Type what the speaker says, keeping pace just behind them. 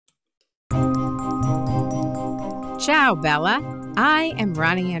Ciao, Bella. I am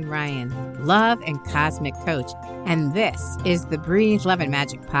Ronnie Ann Ryan, love and cosmic coach, and this is the Breathe Love and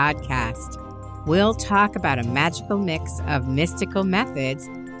Magic podcast. We'll talk about a magical mix of mystical methods,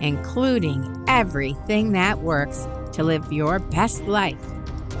 including everything that works to live your best life,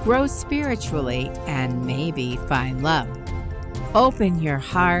 grow spiritually, and maybe find love. Open your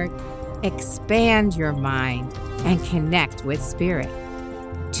heart, expand your mind, and connect with spirit.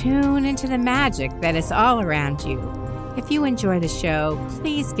 Tune into the magic that is all around you. If you enjoy the show,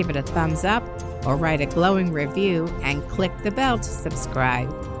 please give it a thumbs up or write a glowing review and click the bell to subscribe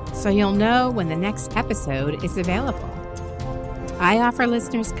so you'll know when the next episode is available. I offer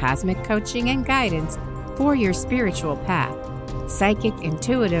listeners cosmic coaching and guidance for your spiritual path, psychic,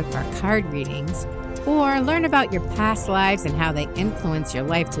 intuitive, or card readings, or learn about your past lives and how they influence your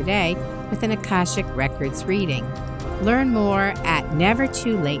life today with an Akashic Records reading. Learn more at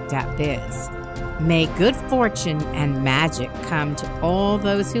nevertoolate.biz. May good fortune and magic come to all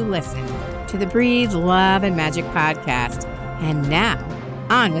those who listen to the Breathe Love and Magic podcast. And now,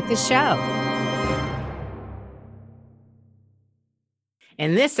 on with the show.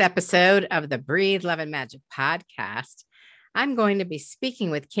 In this episode of the Breathe Love and Magic podcast, I'm going to be speaking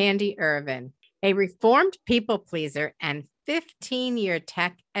with Candy Irvin, a reformed people pleaser and 15-year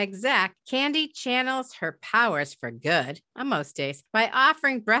tech exec. Candy channels her powers for good on most days by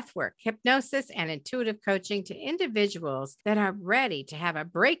offering breathwork, hypnosis, and intuitive coaching to individuals that are ready to have a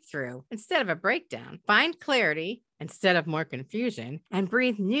breakthrough instead of a breakdown, find clarity instead of more confusion, and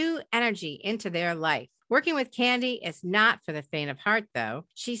breathe new energy into their life. Working with Candy is not for the faint of heart, though.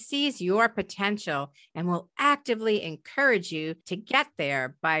 She sees your potential and will actively encourage you to get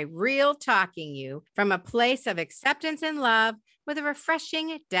there by real talking you from a place of acceptance and love with a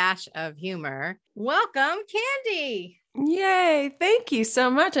refreshing dash of humor. Welcome, Candy. Yay. Thank you so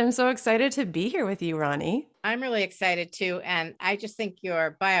much. I'm so excited to be here with you, Ronnie. I'm really excited too. And I just think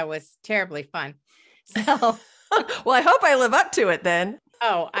your bio was terribly fun. So, well, I hope I live up to it then.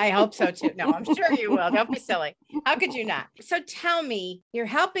 Oh, I hope so too. No, I'm sure you will. Don't be silly. How could you not? So tell me, you're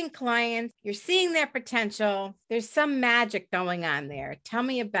helping clients, you're seeing their potential. There's some magic going on there. Tell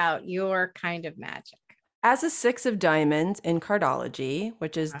me about your kind of magic. As a 6 of diamonds in cardology,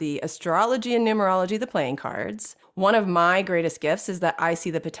 which is the astrology and numerology, the playing cards, one of my greatest gifts is that I see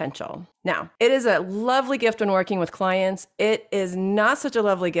the potential. Now, it is a lovely gift when working with clients. It is not such a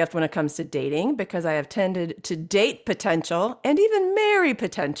lovely gift when it comes to dating because I have tended to date potential and even marry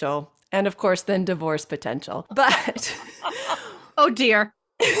potential. And of course, then divorce potential. But oh dear.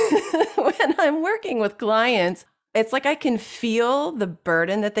 When I'm working with clients, it's like I can feel the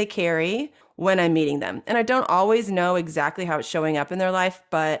burden that they carry when I'm meeting them. And I don't always know exactly how it's showing up in their life,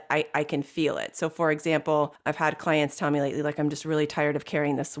 but I can feel it. So for example, I've had clients tell me lately, like, I'm just really tired of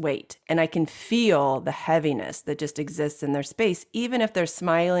carrying this weight. And I can feel the heaviness that just exists in their space. Even if they're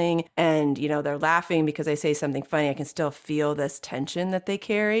smiling and, they're laughing because I say something funny, I can still feel this tension that they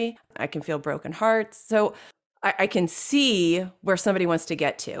carry. I can feel broken hearts. So I can see where somebody wants to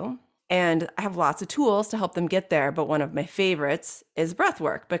get to. And I have lots of tools to help them get there. But one of my favorites is breath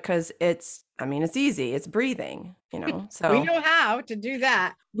work because it's easy. It's breathing, So we know how to do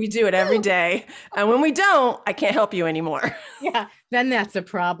that. We do it every day. And when we don't, I can't help you anymore. Yeah, then that's a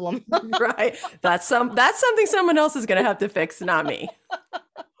problem. Right. That's something someone else is going to have to fix, not me.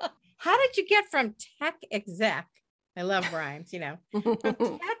 How did you get from tech exec? I love rhymes, from tech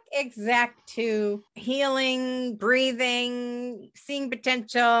exec to healing, breathing, seeing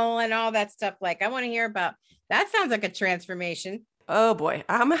potential, and all that stuff. I want to hear about that. Sounds like a transformation. Oh boy.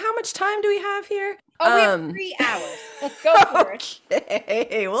 How much time do we have here? Oh, we have 3 hours. Let's go for it.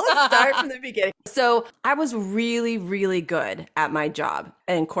 Okay. Well, let's start from the beginning. So I was really, really good at my job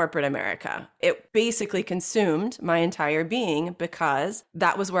in corporate America. It basically consumed my entire being because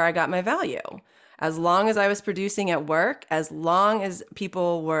that was where I got my value. As long as I was producing at work, as long as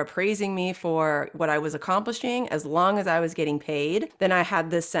people were praising me for what I was accomplishing, as long as I was getting paid, then I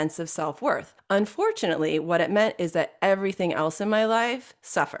had this sense of self-worth. Unfortunately, what it meant is that everything else in my life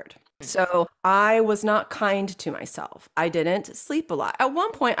suffered. So I was not kind to myself. I didn't sleep a lot. At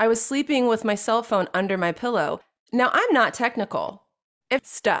one point, I was sleeping with my cell phone under my pillow. Now, I'm not technical. If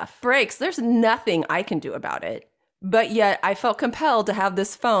stuff breaks, there's nothing I can do about it. But yet I felt compelled to have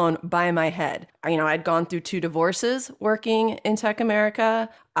this phone by my head. I'd gone through 2 divorces working in Tech America.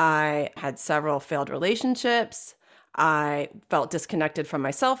 I had several failed relationships. I felt disconnected from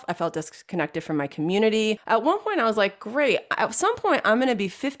myself. I felt disconnected from my community. At one point, I was like, great. At some point, I'm going to be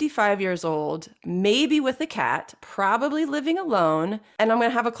 55 years old, maybe with a cat, probably living alone, and I'm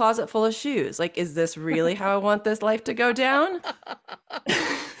going to have a closet full of shoes. Is this really how I want this life to go down?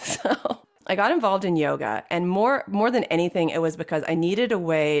 So I got involved in yoga, and more than anything, it was because I needed a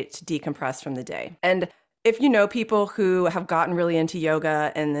way to decompress from the day. And if you know people who have gotten really into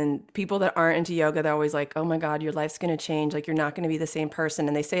yoga, and then people that aren't into yoga, they're always like, oh my God, your life's going to change. Like, you're not going to be the same person.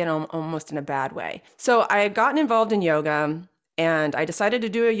 And they say it almost in a bad way. So I had gotten involved in yoga, and I decided to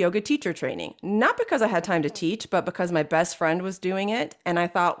do a yoga teacher training, not because I had time to teach, but because my best friend was doing it. And I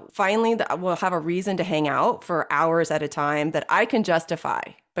thought, finally, that we'll have a reason to hang out for hours at a time that I can justify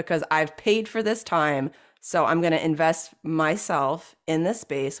because I've paid for this time. So I'm going to invest myself in this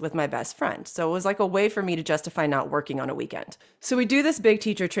space with my best friend. So it was like a way for me to justify not working on a weekend. So we do this big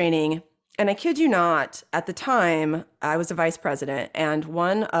teacher training. And I kid you not, at the time, I was a vice president, and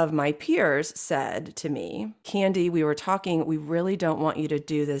one of my peers said to me, Candy, we were talking, we really don't want you to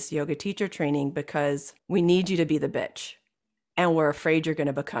do this yoga teacher training because we need you to be the bitch, and we're afraid you're going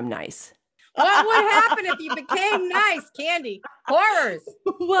to become nice. What would happen if you became nice, Candy? Horrors.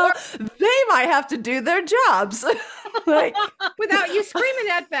 Well, they might have to do their jobs. Like, without you screaming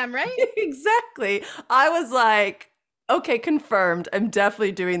at them, right? Exactly. I was like, okay, confirmed. I'm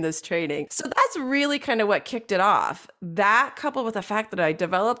definitely doing this training. So that's really kind of what kicked it off. That coupled with the fact that I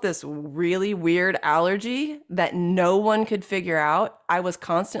developed this really weird allergy that no one could figure out. I was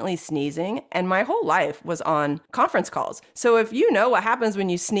constantly sneezing, and my whole life was on conference calls. So if you know what happens when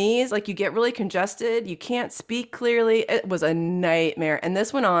you sneeze, like you get really congested, you can't speak clearly. It was a nightmare. And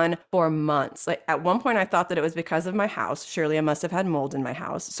this went on for months. Like at one point I thought that it was because of my house. Surely I must have had mold in my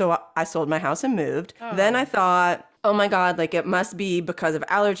house. So I sold my house and moved. Oh. Then I thought, oh my God, like it must be because of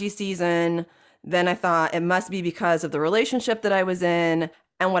allergy season. Then I thought it must be because of the relationship that I was in.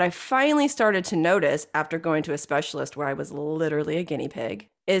 And what I finally started to notice after going to a specialist where I was literally a guinea pig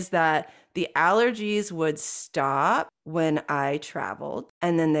is that the allergies would stop when I traveled,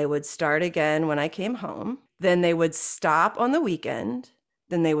 and then they would start again when I came home. Then they would stop on the weekend.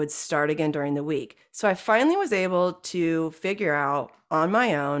 Then they would start again during the week. So I finally was able to figure out on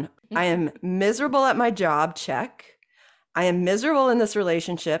my own, I am miserable at my job, check. I am miserable in this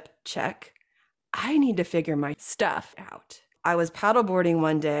relationship, check. I need to figure my stuff out. I was paddleboarding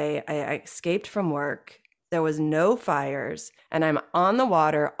one day. I escaped from work. There was no fires, and I'm on the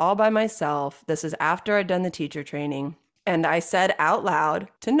water all by myself. This is after I'd done the teacher training. And I said out loud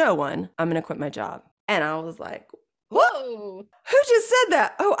to no one, I'm going to quit my job. And I was like, whoa, who just said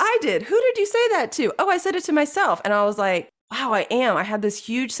that? Oh, I did. Who did you say that to? Oh, I said it to myself. And I was like, wow, I had this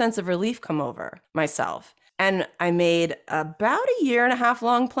huge sense of relief come over myself. And I made about a 1.5 year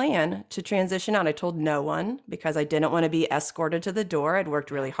long plan to transition out. I told no one because I didn't want to be escorted to the door. I'd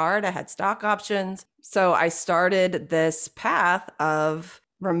worked really hard. I had stock options. So I started this path of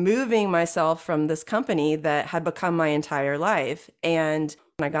removing myself from this company that had become my entire life. And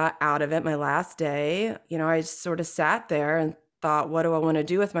when I got out of it my last day, I just sort of sat there and thought, what do I want to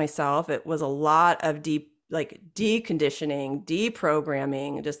do with myself? It was a lot of deconditioning,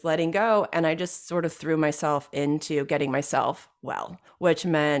 deprogramming, just letting go. And I just sort of threw myself into getting myself well, which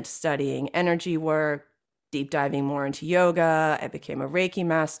meant studying energy work, deep diving more into yoga. I became a Reiki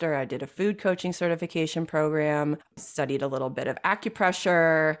master. I did a food coaching certification program, studied a little bit of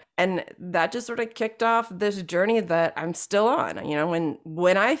acupressure. And that just sort of kicked off this journey that I'm still on.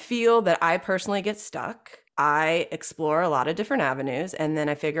 When I feel that I personally get stuck, I explore a lot of different avenues, and then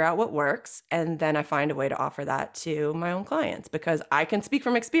I figure out what works, and then I find a way to offer that to my own clients because I can speak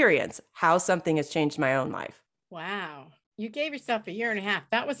from experience how something has changed my own life. Wow. You gave yourself 1.5 years.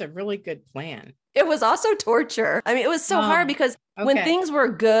 That was a really good plan. It was also torture. It was so hard because when things were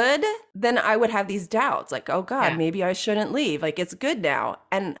good, then I would have these doubts like, oh God, maybe I shouldn't leave. Like, it's good now.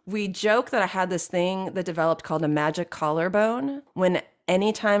 And we joke that I had this thing that developed called a magic collarbone. When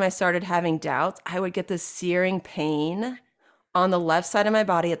anytime I started having doubts, I would get this searing pain on the left side of my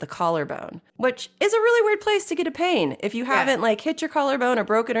body at the collarbone, which is a really weird place to get a pain. If you haven't hit your collarbone or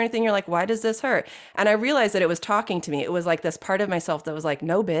broke it or anything, you're like, why does this hurt? And I realized that it was talking to me. It was like this part of myself that was like,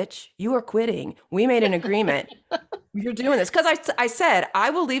 no, bitch, you are quitting. We made an agreement. You're doing this. Because I said, I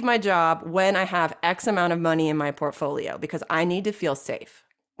will leave my job when I have X amount of money in my portfolio because I need to feel safe.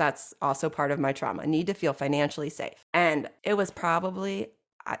 That's also part of my trauma. I need to feel financially safe. And it was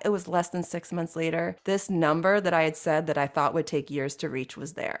less than 6 months later. This number that I had said that I thought would take years to reach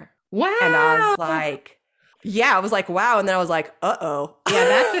was there. Wow. And I was like, wow. And then I was like, uh-oh. Yeah,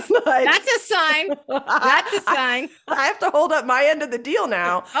 that's a sign. That's a sign. I have to hold up my end of the deal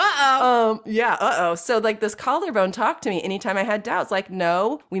now. Uh-oh. So this collarbone talked to me anytime I had doubts. Like,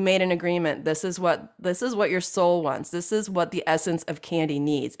 no, we made an agreement. This is what your soul wants. This is what the essence of Candy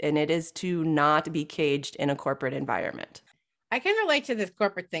needs. And it is to not be caged in a corporate environment. I can relate to this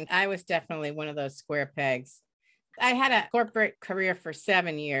corporate thing. I was definitely one of those square pegs. I had a corporate career for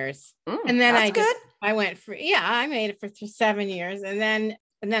 7 years. Mm, and then that's I went free. Yeah, I made it for 7 years. And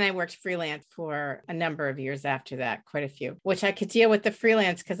then I worked freelance for a number of years after that, quite a few, which I could deal with the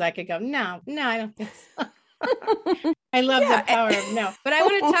freelance because I could go, no, I don't think so. I love the power of no. But I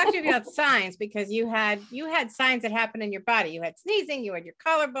want to talk to you about signs, because you had signs that happened in your body. You had sneezing, you had your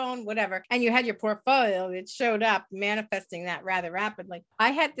collarbone, whatever, and you had your portfolio that showed up manifesting that rather rapidly. I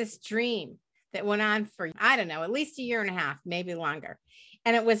had this dream that went on for, I don't know, at least a year and a half, maybe longer.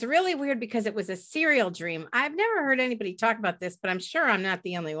 And it was really weird because it was a serial dream. I've never heard anybody talk about this, but I'm sure I'm not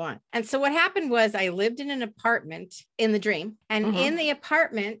the only one. And so what happened was I lived in an apartment in the dream. And in the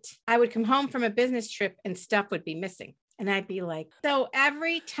apartment, I would come home from a business trip and stuff would be missing. And I'd be like, so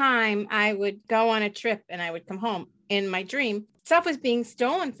every time I would go on a trip and I would come home in my dream, stuff was being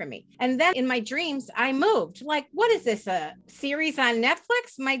stolen from me. And then in my dreams, I moved. Like, what is this, a series on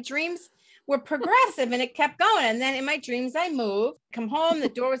Netflix? My dreams were progressive and it kept going. And then in my dreams, I moved, come home, the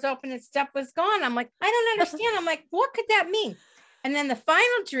door was open and stuff was gone. I'm like, I don't understand. I'm like, what could that mean? And then the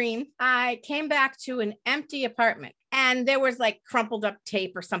final dream, I came back to an empty apartment and there was like crumpled up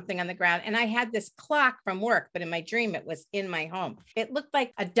tape or something on the ground. And I had this clock from work, but in my dream, it was in my home. It looked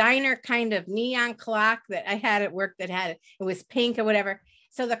like a diner kind of neon clock that I had at work it was pink or whatever.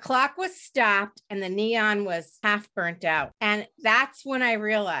 So the clock was stopped and the neon was half burnt out. And that's when I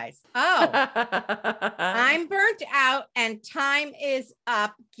realized, oh, I'm burnt out and time is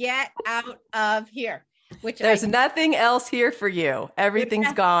up. Get out of here. There's nothing else here for you.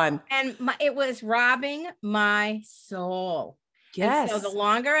 Everything's gone. And it was robbing my soul. Yes. And so the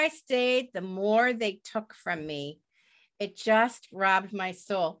longer I stayed, the more they took from me. It just robbed my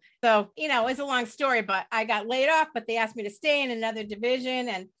soul. So, it was a long story, but I got laid off, but they asked me to stay in another division.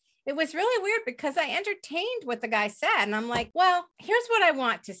 And it was really weird because I entertained what the guy said. And I'm like, well, here's what I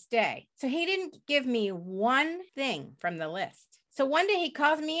want to stay. So he didn't give me one thing from the list. So one day he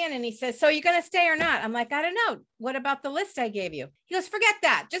calls me in and he says, so you're going to stay or not? I'm like, I don't know. What about the list I gave you? He goes, forget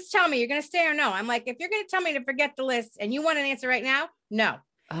that. Just tell me you're going to stay or no. I'm like, if you're going to tell me to forget the list and you want an answer right now, no.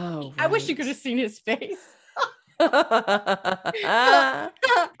 Oh, right. I wish you could have seen his face. I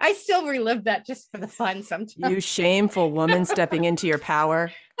still relive that just for the fun sometimes. You shameful woman stepping into your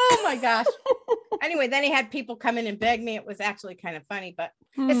power. Oh my gosh. Anyway, then he had people come in and beg me. It was actually kind of funny, but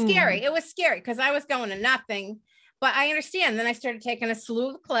it's scary. It was scary because I was going to nothing, but I understand. Then I started taking a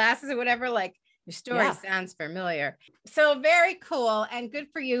slew of classes or whatever, like your story sounds familiar. So very cool and good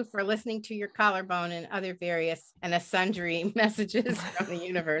for you for listening to your collarbone and other various and sundry messages from the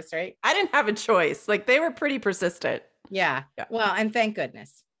universe, right? I didn't have a choice. Like they were pretty persistent. Yeah. Well, and thank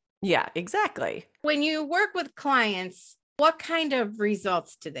goodness. Yeah, exactly. When you work with clients, what kind of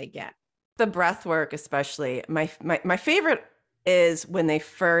results do they get? The breath work, especially. My favorite is when they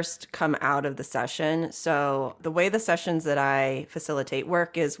first come out of the session. So the way the sessions that I facilitate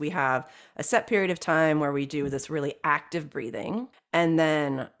work is we have a set period of time where we do this really active breathing. And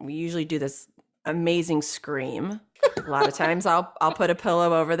then we usually do this amazing scream. A lot of times I'll put a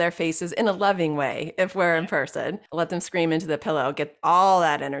pillow over their faces in a loving way if we're in person. Let them scream into the pillow, get all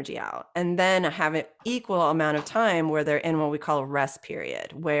that energy out. And then have an equal amount of time where they're in what we call a rest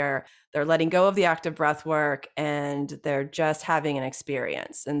period, where they're letting go of the active breath work and they're just having an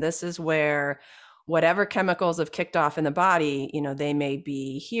experience. And this is where whatever chemicals have kicked off in the body, they may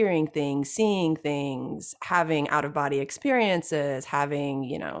be hearing things, seeing things, having out-of-body experiences,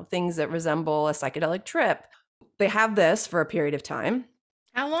 having, things that resemble a psychedelic trip. They have this for a period of time.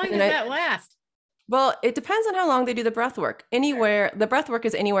 How long does that last? Well, it depends on how long they do the breath work. The breath work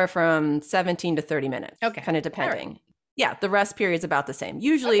is anywhere from 17 to 30 minutes. Okay. Kind of depending. Right. Yeah, the rest period is about the same.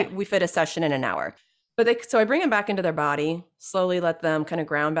 Usually we fit a session in an hour. So I bring them back into their body, slowly let them kind of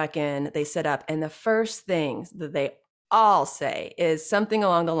ground back in. They sit up. And the first things that they all say is something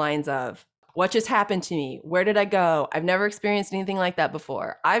along the lines of, what just happened to me? Where did I go? I've never experienced anything like that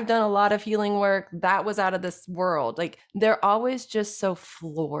before. I've done a lot of healing work. That was out of this world. Like they're always just so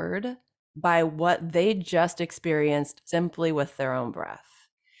floored by what they just experienced simply with their own breath.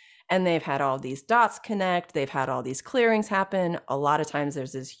 And they've had all these dots connect. They've had all these clearings happen. A lot of times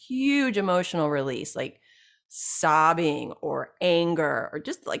there's this huge emotional release, like sobbing or anger or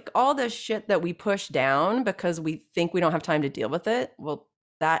just like all this shit that we push down because we think we don't have time to deal with it. Well,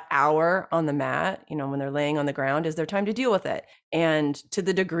 that hour on the mat, when they're laying on the ground is their time to deal with it. And to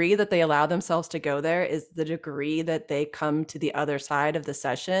the degree that they allow themselves to go there is the degree that they come to the other side of the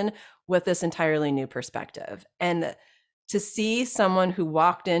session with this entirely new perspective. And to see someone who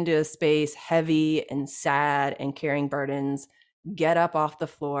walked into a space heavy and sad and carrying burdens get up off the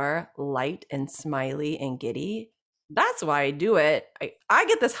floor, light and smiley and giddy, That's why I do it. I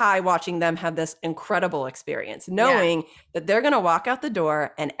get this high watching them have this incredible experience, knowing that they're going to walk out the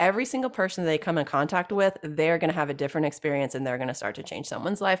door and every single person they come in contact with, they're going to have a different experience and they're going to start to change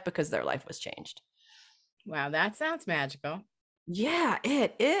someone's life because their life was changed. Wow, that sounds magical. Yeah,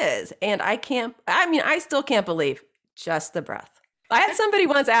 it is. And I still can't believe just the breath. I had somebody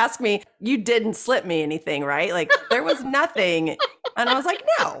once ask me, you didn't slip me anything, right? Like there was nothing. And I was like,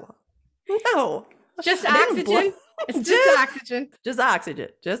 no. Just oxygen. It's just oxygen. Just oxygen.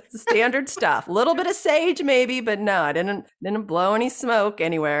 Just the standard stuff. A little bit of sage maybe, but no, I didn't blow any smoke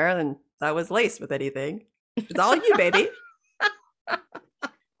anywhere and that was laced with anything. It's all you, baby.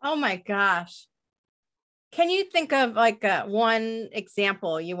 Oh my gosh. Can you think of like one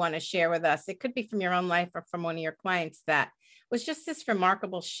example you want to share with us? It could be from your own life or from one of your clients that was just this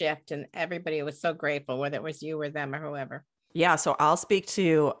remarkable shift and everybody was so grateful, whether it was you or them or whoever. Yeah, so I'll speak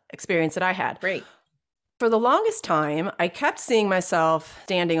to experience that I had. Great. For the longest time, I kept seeing myself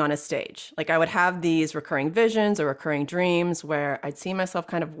standing on a stage. Like I would have these recurring visions or recurring dreams where I'd see myself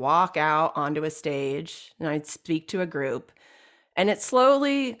kind of walk out onto a stage and I'd speak to a group. And it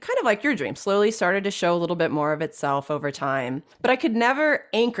slowly, kind of like your dream, slowly started to show a little bit more of itself over time. But I could never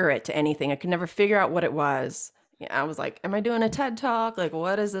anchor it to anything. I could never figure out what it was. I was like, am I doing a TED Talk? Like,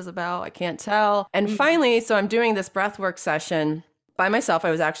 what is this about? I can't tell. And finally, so I'm doing this breathwork session by myself.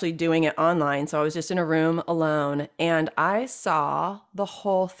 I was actually doing it online. So I was just in a room alone and I saw the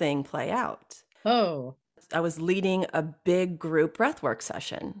whole thing play out. Oh. I was leading a big group breathwork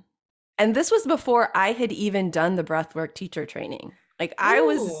session. And this was before I had even done the breathwork teacher training. Like I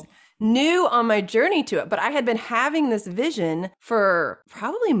was new on my journey to it, but I had been having this vision for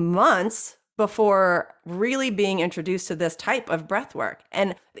probably months before really being introduced to this type of breathwork.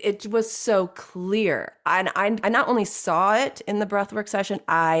 And it was so clear. And I not only saw it in the breathwork session,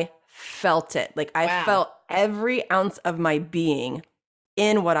 I felt it. Like I felt every ounce of my being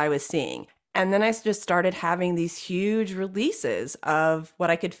in what I was seeing. And then I just started having these huge releases of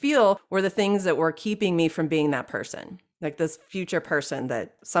what I could feel were the things that were keeping me from being that person, like this future person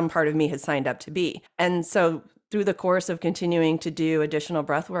that some part of me had signed up to be. And so through the course of continuing to do additional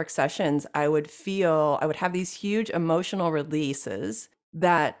breathwork sessions, I would have these huge emotional releases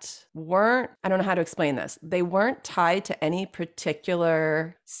that weren't, I don't know how to explain this. They weren't tied to any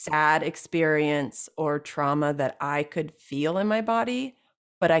particular sad experience or trauma that I could feel in my body,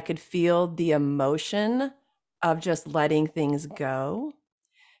 but I could feel the emotion of just letting things go.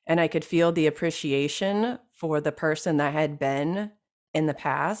 And I could feel the appreciation for the person that I had been in the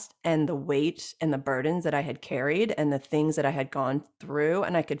past and the weight and the burdens that I had carried and the things that I had gone through.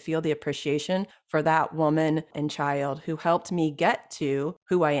 And I could feel the appreciation for that woman and child who helped me get to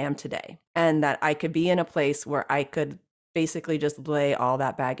who I am today. And that I could be in a place where I could basically just lay all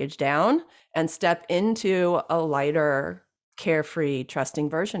that baggage down and step into a lighter, carefree, trusting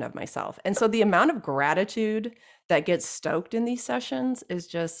version of myself. And so the amount of gratitude that gets stoked in these sessions is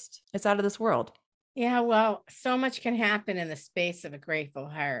just, it's out of this world. Yeah, well, so much can happen in the space of a grateful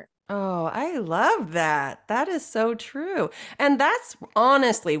heart. Oh, I love that. That is so true. And that's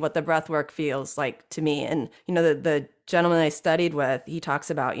honestly what the breath work feels like to me. And, the gentleman I studied with, he talks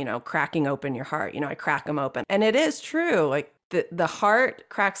about, cracking open your heart. I crack them open. And it is true. Like the heart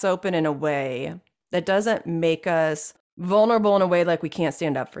cracks open in a way that doesn't make us vulnerable in a way like we can't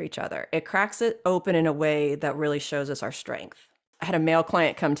stand up for each other. It cracks it open in a way that really shows us our strength. I had a male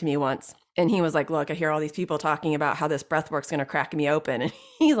client come to me once and he was like, look, I hear all these people talking about how this breath work's going to crack me open. And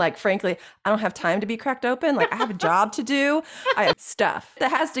he's like, frankly, I don't have time to be cracked open. Like I have a job to do. I have stuff that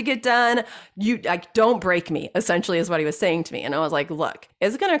has to get done. Don't break me, essentially is what he was saying to me. And I was like, look,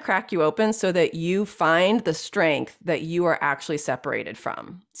 it's going to crack you open so that you find the strength that you are actually separated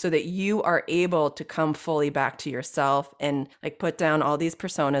from, so that you are able to come fully back to yourself and like put down all these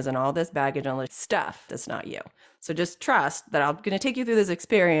personas and all this baggage and all this stuff that's not you. So just trust that I'm going to take you through this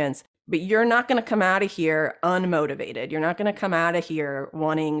experience, but you're not going to come out of here unmotivated. You're not going to come out of here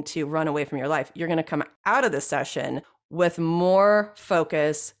wanting to run away from your life. You're going to come out of this session with more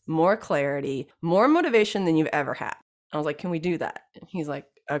focus, more clarity, more motivation than you've ever had. I was like, can we do that? And he's like,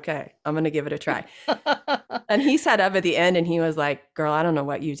 okay, I'm going to give it a try. And he sat up at the end and he was like, girl, I don't know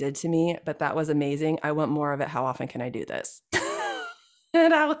what you did to me, but that was amazing. I want more of it. How often can I do this?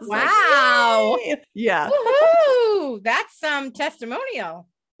 And I was wow. Like, yay! Yeah. Woohoo! That's some testimonial.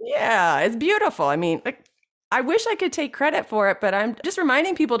 Yeah, it's beautiful. I mean, I wish I could take credit for it, but I'm just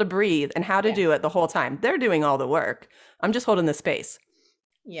reminding people to breathe and how to do it the whole time. They're doing all the work. I'm just holding the space.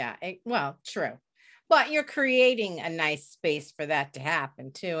 Yeah, well, true. But you're creating a nice space for that to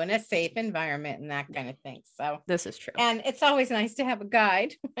happen too, and a safe environment and that kind of thing. So this is true. And it's always nice to have a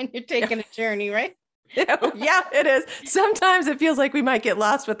guide when you're taking a journey, right? Yeah, it is. Sometimes it feels like we might get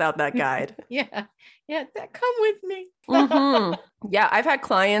lost without that guide. Yeah. Yeah. Come with me. Yeah, I've had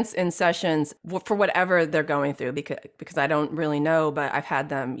clients in sessions for whatever they're going through because I don't really know, but I've had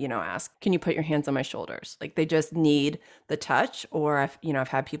them, ask, "Can you put your hands on my shoulders?" Like they just need the touch, or I've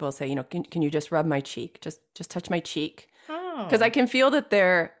had people say, "Can you just rub my cheek? Just touch my cheek." Because I can feel that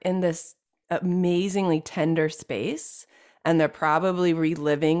they're in this amazingly tender space and they're probably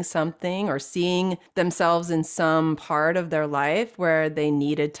reliving something or seeing themselves in some part of their life where they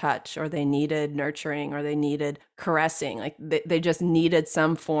needed touch or they needed nurturing or they needed caressing. Like they just needed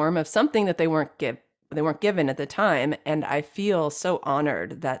some form of something that they weren't given at the time. And I feel so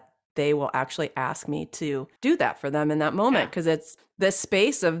honored that they will actually ask me to do that for them in that moment, because it's this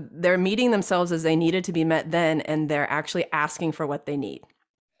space of they're meeting themselves as they needed to be met then, and they're actually asking for what they need.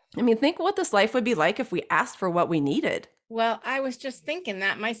 I mean, think what this life would be like if we asked for what we needed. Well, I was just thinking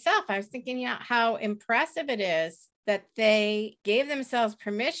that myself. I was thinking how impressive it is that they gave themselves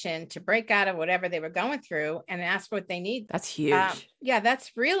permission to break out of whatever they were going through and ask for what they need. That's huge. Yeah,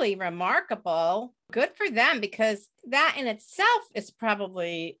 that's really remarkable. Good for them, because that in itself is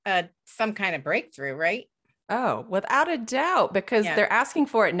probably some kind of breakthrough, right? Oh, without a doubt, because they're asking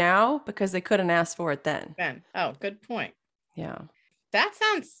for it now because they couldn't ask for it then. Oh, good point. Yeah. That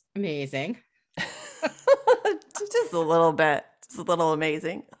sounds amazing. Just a little bit. Just a little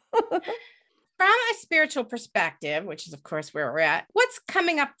amazing. From a spiritual perspective, which is, of course, where we're at, what's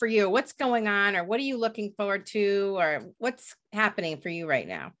coming up for you? What's going on? Or what are you looking forward to? Or what's happening for you right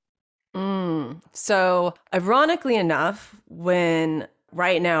now? So, ironically enough, when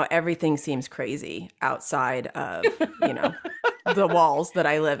right now everything seems crazy outside of, the walls that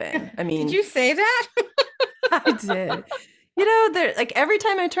I live in. I mean, did you say that? I did. Like every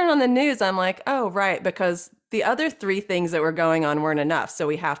time I turn on the news, I'm like, oh, right, because the other three things that were going on weren't enough. So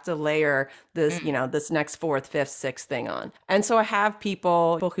we have to layer this, this next fourth, fifth, sixth thing on. And so I have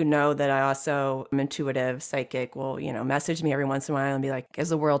people who know that I also am intuitive, psychic, will, message me every once in a while and be like, is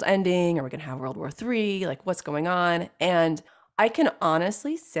the world ending? Are we going to have World War III? Like, what's going on? And I can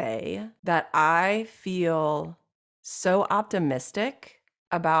honestly say that I feel so optimistic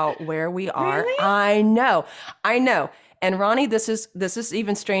about where we are. Really? I know. And Ronnie, this is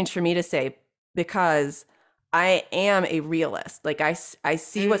even strange for me to say, because I am a realist. Like I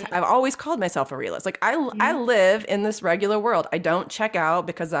see I've always called myself a realist. Like I live in this regular world. I don't check out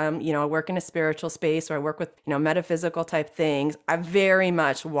because I work in a spiritual space, or I work with, metaphysical type things. I very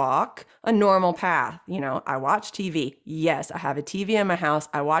much walk a normal path. I watch TV. Yes, I have a TV in my house.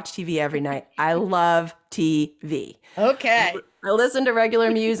 I watch TV every night. I love TV. Okay. I listen to regular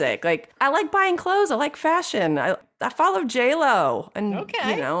music. Like I like buying clothes. I like fashion. I follow J-Lo and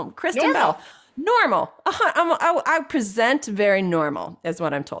Kristen Bell. Normal. I present very normal, is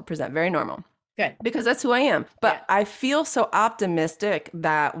what I'm told. Present very normal. Good. Because that's who I am. But I feel so optimistic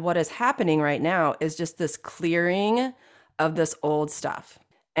that what is happening right now is just this clearing of this old stuff.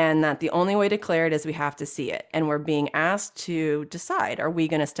 And that the only way to clear it is we have to see it. And we're being asked to decide, are we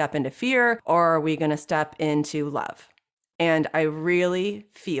going to step into fear or are we going to step into love? And I really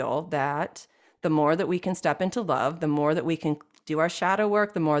feel that the more that we can step into love, the more that we can do our shadow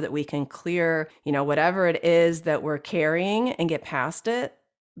work, the more that we can clear, whatever it is that we're carrying and get past it,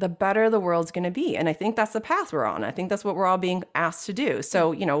 the better the world's going to be. And I think that's the path we're on. I think that's what we're all being asked to do.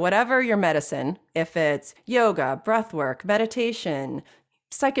 So, whatever your medicine, if it's yoga, breath work, meditation,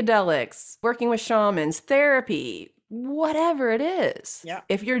 psychedelics, working with shamans, therapy, whatever it is,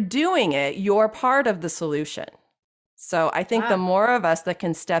 if you're doing it, you're part of the solution. So I think the more of us that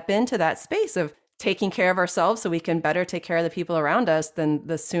can step into that space of taking care of ourselves so we can better take care of the people around us, then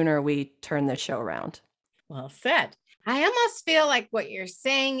the sooner we turn this show around. Well said. I almost feel like what you're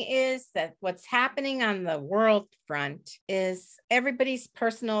saying is that what's happening on the world front is everybody's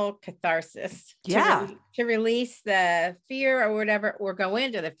personal catharsis to release the fear or whatever, or go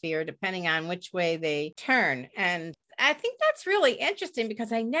into the fear, depending on which way they turn. And I think that's really interesting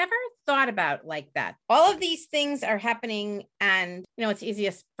because I never thought about it like that. All of these things are happening, and it's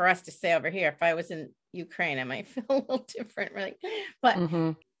easiest for us to say over here. If I was in Ukraine, I might feel a little different, really. But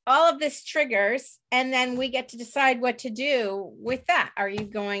all of this triggers, and then we get to decide what to do with that. Are you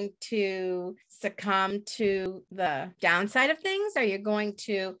going to succumb to the downside of things? Are you going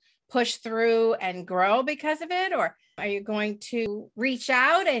to push through and grow because of it? Or are you going to reach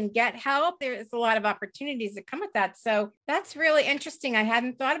out and get help? There's a lot of opportunities that come with that. So that's really interesting. I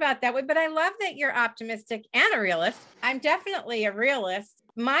hadn't thought about that way, but I love that you're optimistic and a realist. I'm definitely a realist.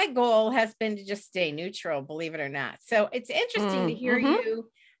 My goal has been to just stay neutral, believe it or not. So it's interesting to hear you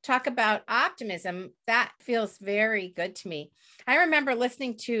talk about optimism. That feels very good to me. I remember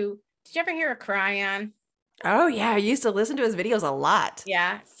listening to Did you ever hear of Cryon? Oh, yeah. I used to listen to his videos a lot.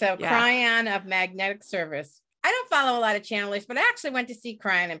 Yeah. So Yeah. Cryon of Magnetic Service. I don't follow a lot of channelers, but I actually went to see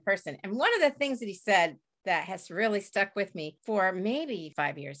Cryon in person. And one of the things that he said that has really stuck with me for maybe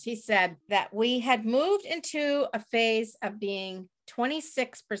 5 years, he said that we had moved into a phase of being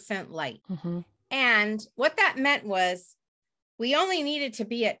 26% light. Mm-hmm. And what that meant was we only needed to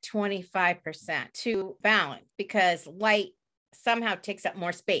be at 25% to balance, because light somehow takes up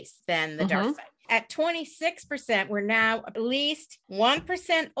more space than the dark side. At 26%, we're now at least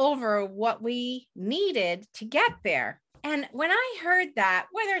 1% over what we needed to get there. And when I heard that,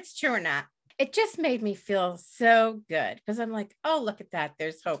 whether it's true or not, it just made me feel so good, because I'm like, oh, look at that.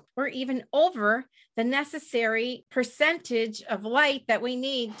 There's hope. We're even over the necessary percentage of light that we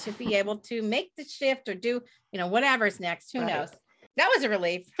need to be able to make the shift or do, whatever's next. Who knows? That was a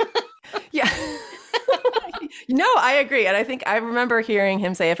relief. Yeah. No, I agree. And I think I remember hearing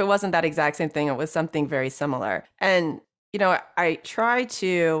him say, if it wasn't that exact same thing, it was something very similar. And, I try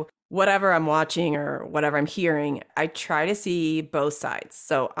to, whatever I'm watching or whatever I'm hearing, I try to see both sides.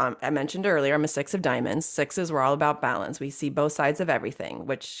 So I mentioned earlier, I'm a 6 of diamonds. 6s, we're all about balance. We see both sides of everything,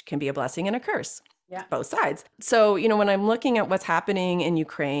 which can be a blessing and a curse. Yeah. Both sides. So, when I'm looking at what's happening in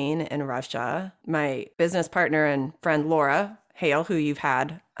Ukraine and Russia, my business partner and friend, Laura Hale, who you've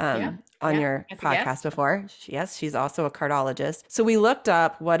had on your podcast before. Yes, she's also a cardologist. So we looked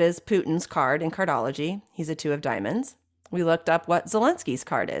up what is Putin's card in cardology. He's a 2 of diamonds. We looked up what Zelensky's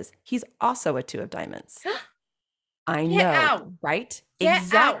card is. He's also a 2 of diamonds. I know, right?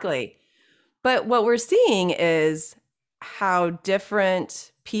 Exactly. But what we're seeing is how different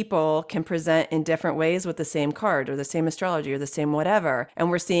people can present in different ways with the same card or the same astrology or the same whatever. And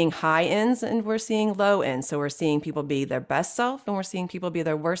we're seeing high ends and we're seeing low ends. So we're seeing people be their best self and we're seeing people be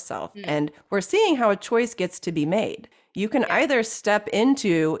their worst self. And we're seeing how a choice gets to be made. You can either step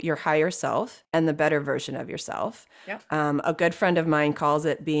into your higher self and the better version of yourself. Yep. A good friend of mine calls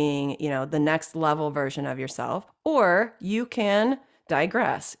it being, the next level version of yourself, or you can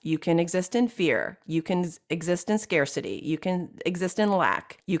digress. You can exist in fear. You can exist in scarcity. You can exist in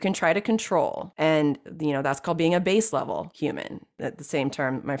lack. You can try to control. And, that's called being a base level human, the same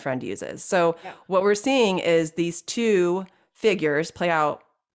term my friend uses. So what we're seeing is these two figures play out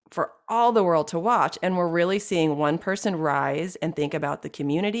for all the world to watch. And we're really seeing one person rise and think about the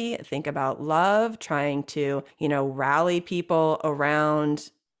community, think about love, trying to, rally people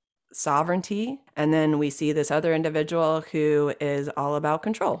around sovereignty. And then we see this other individual who is all about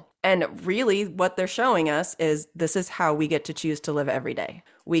control. And really what they're showing us is this is how we get to choose to live every day.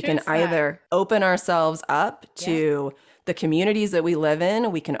 We can either open ourselves up to the communities that we live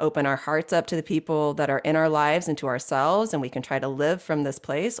in. We can open our hearts up to the people that are in our lives and to ourselves, and we can try to live from this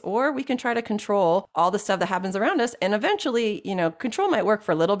place, or we can try to control all the stuff that happens around us. And eventually, control might work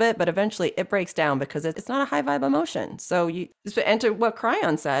for a little bit, but eventually it breaks down because it's not a high vibe emotion. So and to what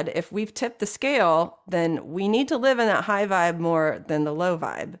Cryon said, if we've tipped the scale, then we need to live in that high vibe more than the low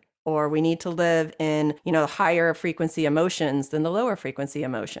vibe. Or we need to live in, higher frequency emotions than the lower frequency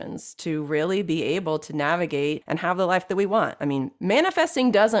emotions to really be able to navigate and have the life that we want. I mean,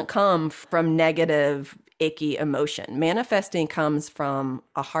 manifesting doesn't come from negative, icky emotion. Manifesting comes from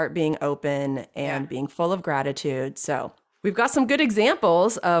a heart being open and being full of gratitude. So we've got some good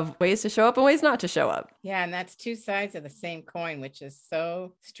examples of ways to show up and ways not to show up. Yeah, and that's two sides of the same coin, which is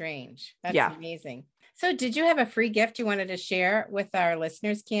so strange. That's amazing. So did you have a free gift you wanted to share with our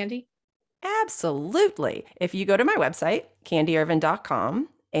listeners, Candy? Absolutely. If you go to my website, candyirvin.com,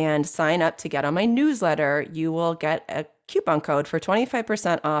 and sign up to get on my newsletter, you will get a coupon code for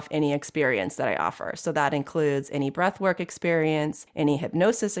 25% off any experience that I offer. So that includes any breathwork experience, any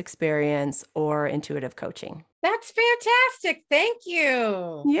hypnosis experience, or intuitive coaching. That's fantastic. Thank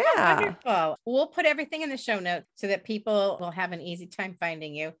you. Yeah. Wonderful. We'll put everything in the show notes so that people will have an easy time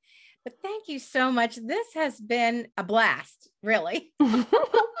finding you. But thank you so much. This has been a blast, really.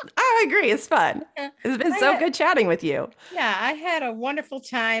 I agree. It's fun. It's been so good chatting with you. Yeah, I had a wonderful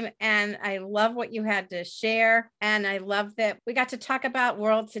time and I love what you had to share. And I love that we got to talk about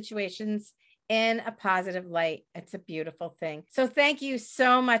world situations in a positive light. It's a beautiful thing. So thank you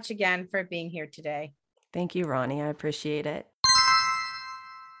so much again for being here today. Thank you, Ronnie. I appreciate it.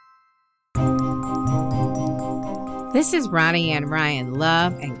 This is Ronnie Ann Ryan,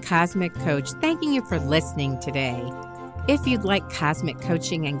 Love and Cosmic Coach, thanking you for listening today. If you'd like cosmic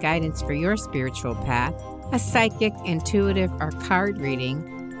coaching and guidance for your spiritual path, a psychic, intuitive, or card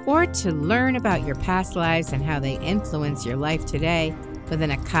reading, or to learn about your past lives and how they influence your life today with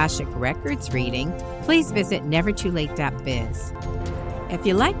an Akashic Records reading, please visit nevertoolate.biz. If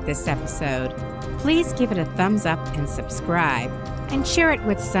you like this episode, please give it a thumbs up and subscribe. and share it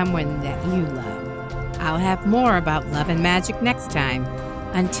with someone that you love. I'll have more about love and magic next time.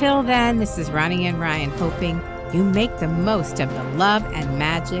 Until then, this is Ronnie and Ryan hoping you make the most of the love and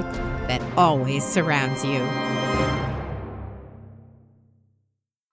magic that always surrounds you.